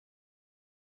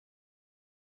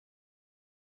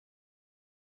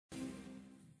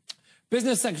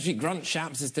Business Secretary Grant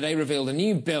Shapps has today revealed a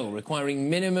new bill requiring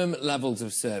minimum levels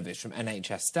of service from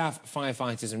NHS staff,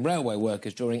 firefighters and railway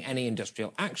workers during any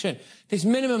industrial action. This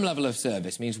minimum level of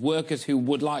service means workers who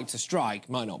would like to strike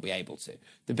might not be able to.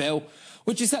 The bill,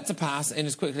 which is set to pass in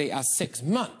as quickly as 6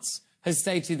 months, has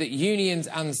stated that unions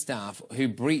and staff who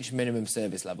breach minimum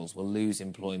service levels will lose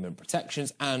employment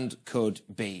protections and could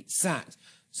be sacked.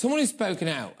 Someone who's spoken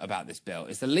out about this bill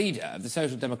is the leader of the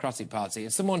Social Democratic Party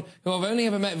and someone who I've only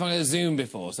ever met via Zoom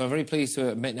before, so I'm very pleased to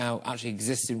admit now actually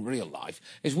exists in real life,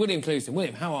 is William Clouston.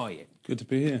 William, how are you? Good to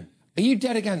be here. Are you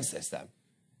dead against this, then?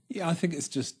 Yeah, I think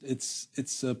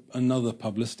it's another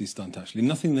publicity stunt, actually.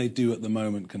 Nothing they do at the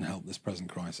moment can help this present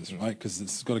crisis, right? Because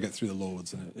it's got to get through the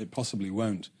Lords, and it possibly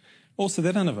won't. Also,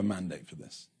 they don't have a mandate for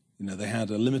this. You know, they had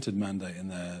a limited mandate in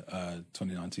their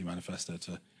 2019 manifesto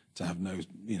to have no,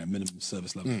 minimum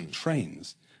service level for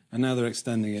trains, and now they're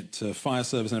extending it to fire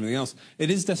service and everything else.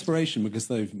 It is desperation because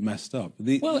they've messed up.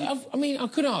 I mean, I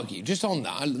could argue, just on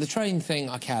that, the train thing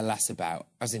I care less about,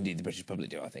 as indeed the British public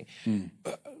do, I think.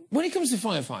 But when it comes to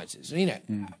firefighters,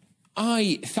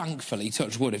 I, thankfully,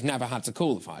 touch wood, have never had to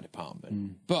call the fire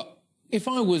department. But if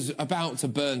I was about to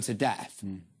burn to death,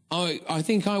 I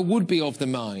think I would be of the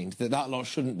mind that that lot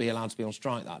shouldn't be allowed to be on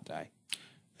strike that day.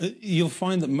 You'll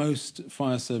find that most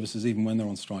fire services, even when they're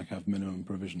on strike, have minimum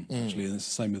provision, actually, and it's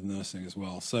the same with nursing as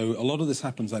well. So a lot of this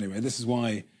happens anyway. This is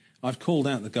why I've called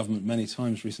out the government many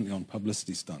times recently on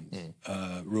publicity stunts.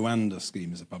 Rwanda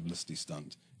scheme is a publicity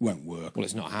stunt. It won't work. Well,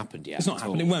 it's not happened yet. It's not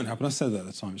happened. It won't happen. I said that at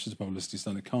the time. It's just a publicity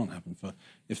stunt. It can't happen.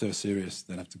 If they were serious,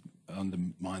 they'd have to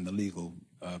undermine the legal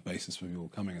basis for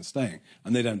people coming and staying.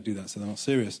 And they don't do that, so they're not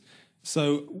serious.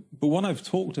 So, but what I've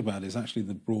talked about is actually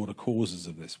the broader causes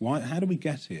of this. How do we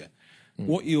get here?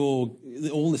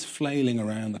 All this flailing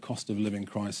around the cost of living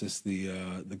crisis,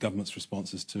 the government's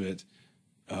responses to it,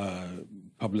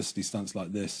 publicity stunts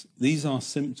like this, these are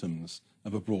symptoms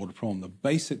of a broader problem. The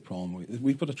basic problem,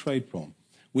 we've got a trade problem.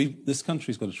 This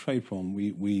country's got a trade problem.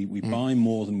 We buy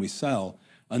more than we sell,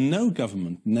 and no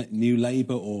government, New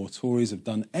Labour or Tories, have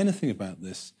done anything about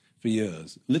this for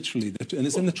years, literally, and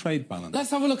it's in the trade balance. Let's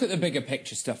have a look at the bigger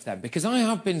picture stuff then, because I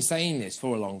have been saying this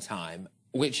for a long time,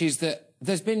 which is that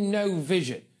there's been no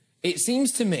vision. It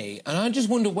seems to me, and I just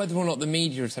wonder whether or not the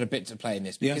media has had a bit to play in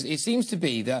this, because it seems to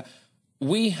be that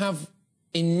we have,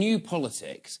 in new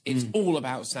politics, it's all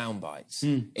about sound bites.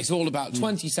 It's all about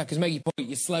 20 seconds, make your point,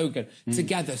 your slogan,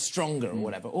 together, stronger, or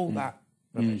whatever, all that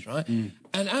rubbish, right?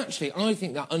 And actually, I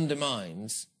think that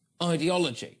undermines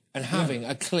ideology and having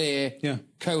a clear,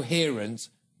 coherent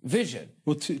vision.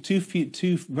 Well,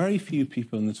 very few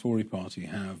people in the Tory party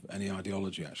have any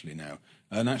ideology, actually, now.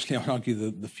 And actually, I would argue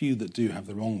that the few that do have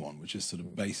the wrong one, which is sort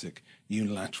of basic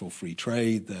unilateral free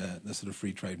trade. They're sort of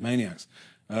free trade maniacs.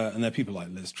 And there are people like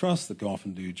Liz Truss that go off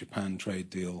and do Japan trade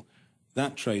deal.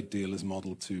 That trade deal is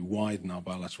modelled to widen our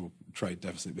bilateral trade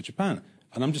deficit with Japan.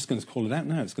 And I'm just going to call it out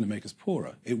now. It's going to make us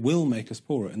poorer. It will make us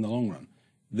poorer in the long run.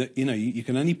 You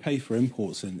can only pay for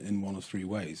imports in one of three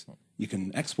ways. You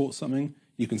can export something,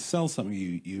 you can sell something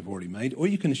you've already made, or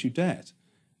you can issue debt.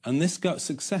 And this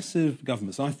successive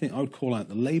governments, I think I would call out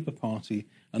the Labour Party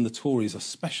and the Tories are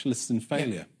specialists in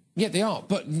failure. Yeah, they are.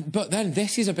 But then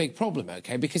this is a big problem,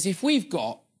 OK? Because if we've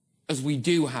got, as we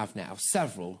do have now,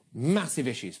 several massive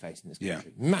issues facing this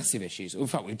country, massive issues. In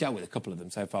fact, we've dealt with a couple of them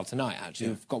so far tonight, actually.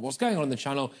 We've got what's going on in the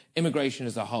Channel, immigration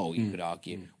as a whole, you could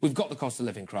argue. We've got the cost of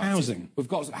living crisis. Housing. We've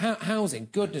got housing,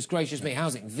 goodness gracious me,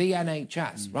 housing, the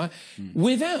NHS, right?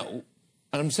 Without, and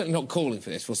I'm certainly not calling for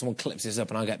this, before someone clips this up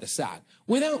and I get the sack,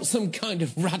 without some kind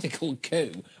of radical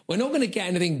coup, we're not going to get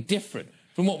anything different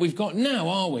from what we've got now,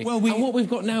 are we? Well, and what we've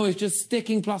got now is just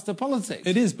sticking plaster politics.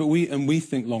 It is, but we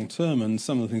think long term, and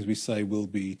some of the things we say will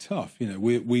be tough.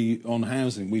 We on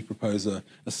housing, we propose a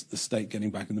state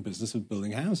getting back in the business of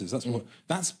building houses.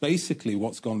 That's basically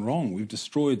what's gone wrong. We've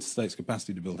destroyed the state's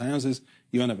capacity to build houses.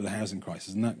 You end up with a housing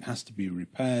crisis, and that has to be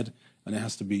repaired. And you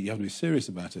have to be serious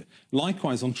about it.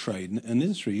 Likewise, on trade and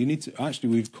industry,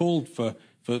 we've called for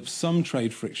some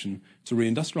trade friction to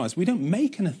reindustrialise. We don't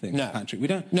make anything, Patrick. We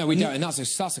don't. No, we don't, and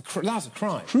that's a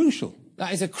crime. Crucial.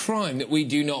 That is a crime that we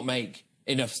do not make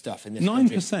enough stuff in this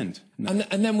 9%. No.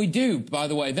 And then we do, by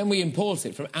the way, then we import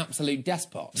it from absolute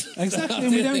despots. Exactly,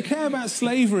 and we don't care about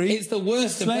slavery. It's the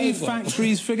worst Slave of both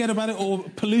factories, forget about it, or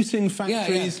polluting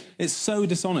factories. It's so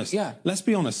dishonest. Let's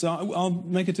be honest. I'll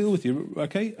make a deal with you,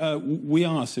 OK? We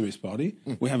are a serious party.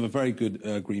 We have a very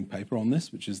good green paper on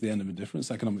this, which is The End of Indifference,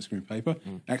 economics green paper.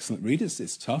 Excellent read.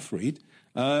 It's tough read.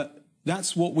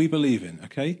 That's what we believe in,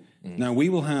 OK? Now, we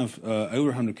will have over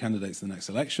 100 candidates in the next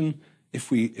election. if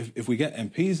we get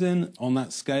MPs in on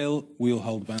that scale, we'll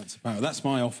hold the balance of power. That's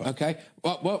my offer. OK.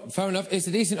 Well, fair enough. It's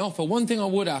a decent offer. One thing I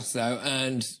would ask, though,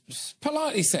 and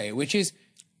politely say it, which is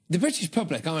the British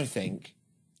public, I think,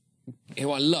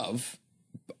 who I love,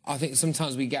 I think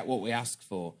sometimes we get what we ask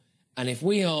for. And if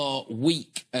we are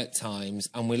weak at times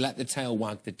and we let the tail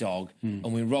wag the dog and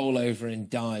we roll over and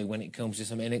die when it comes to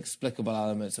some inexplicable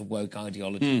elements of woke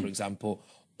ideology, for example,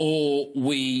 or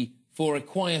we, for a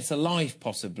quieter life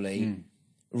possibly,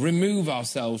 remove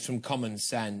ourselves from common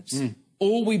sense,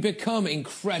 or we become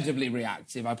incredibly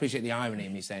reactive. I appreciate the irony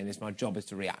of me saying this, my job is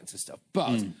to react to stuff.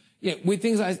 But yeah, with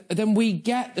things like this, then we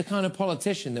get the kind of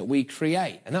politician that we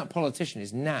create, and that politician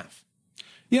is naff.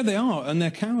 Yeah, they are, and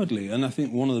they're cowardly. And I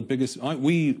think one of the biggest...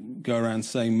 we go around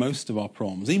saying most of our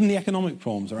problems, even the economic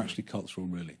problems, are actually cultural,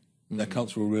 really. They're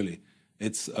cultural, really.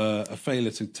 It's a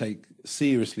failure to take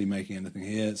seriously making anything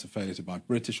here. It's a failure to buy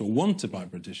British or want to buy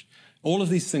British. All of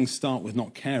these things start with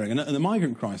not caring. And the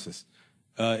migrant crisis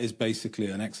is basically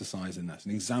an exercise in that,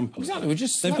 an example. Exactly, we're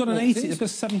just... They've got a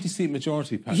 70-seat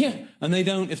majority, Patrick. Yeah. And they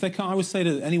don't... If they can't... I would say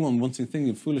to anyone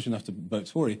thinking foolish enough to vote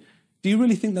Tory, do you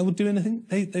really think they would do anything?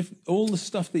 They've all the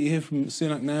stuff that you hear from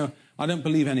Sunak now, I don't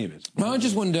believe any of it. Well, I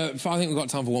just wonder, I think we've got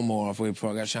time for one more before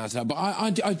I get shouted out, but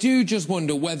I do just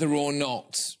wonder whether or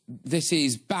not this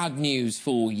is bad news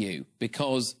for you,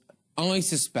 because I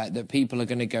suspect that people are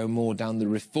going to go more down the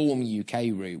Reform UK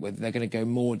route, whether they're going to go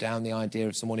more down the idea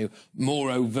of someone who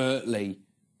more overtly...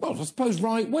 Well, I suppose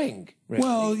right-wing, really.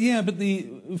 Well, yeah, but the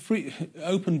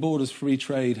open borders, free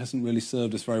trade hasn't really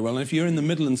served us very well. And if you're in the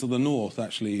Midlands or the North,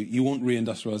 actually, you want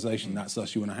reindustrialisation, that's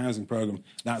us. You want a housing programme,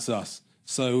 that's us.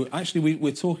 So, actually,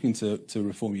 we're talking to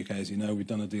Reform UK, as you know. We've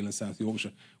done a deal in South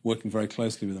Yorkshire, working very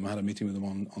closely with them. I had a meeting with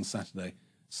them on Saturday.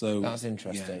 So that's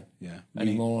interesting. Yeah.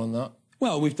 Any more on that?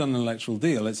 Well, we've done an electoral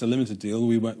deal. It's a limited deal.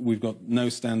 We've got no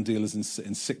stand dealers in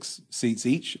 6 seats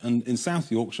each. And in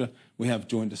South Yorkshire, we have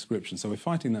joint description. So we're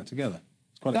fighting that together.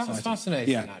 It's quite exciting. That's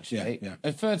fascinating, actually. Yeah.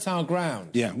 A fertile ground.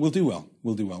 Yeah, we'll do well.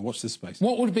 We'll do well. Watch this space.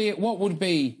 What would be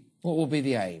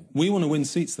the aim? We want to win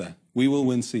seats there. We will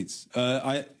win seats.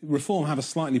 Reform have a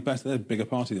slightly better, they're a bigger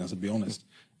party than us, to be honest,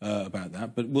 about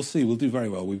that. But we'll see. We'll do very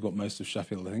well. We've got most of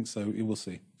Sheffield, I think, so we'll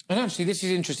see. And actually, this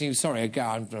is interesting. Sorry,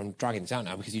 I'm dragging this out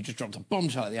now because you just dropped a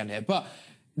bombshell at the end here. But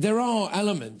there are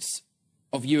elements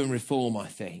of you and Reform, I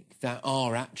think, that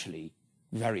are actually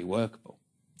very workable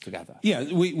together. Yeah,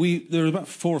 there are about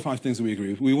 4 or 5 things that we agree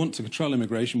with. We want to control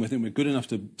immigration. We think we're good enough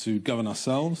to govern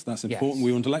ourselves. That's important. Yes.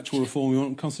 We want electoral reform. We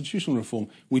want constitutional reform.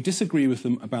 We disagree with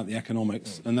them about the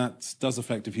economics, and that does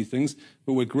affect a few things.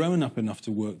 But we're grown up enough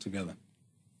to work together.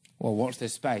 Well, watch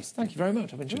this space. Thank you very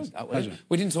much. I've enjoyed that. Pleasure.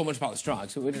 We didn't talk much about the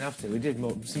strikes, but we didn't have to. We did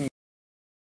more.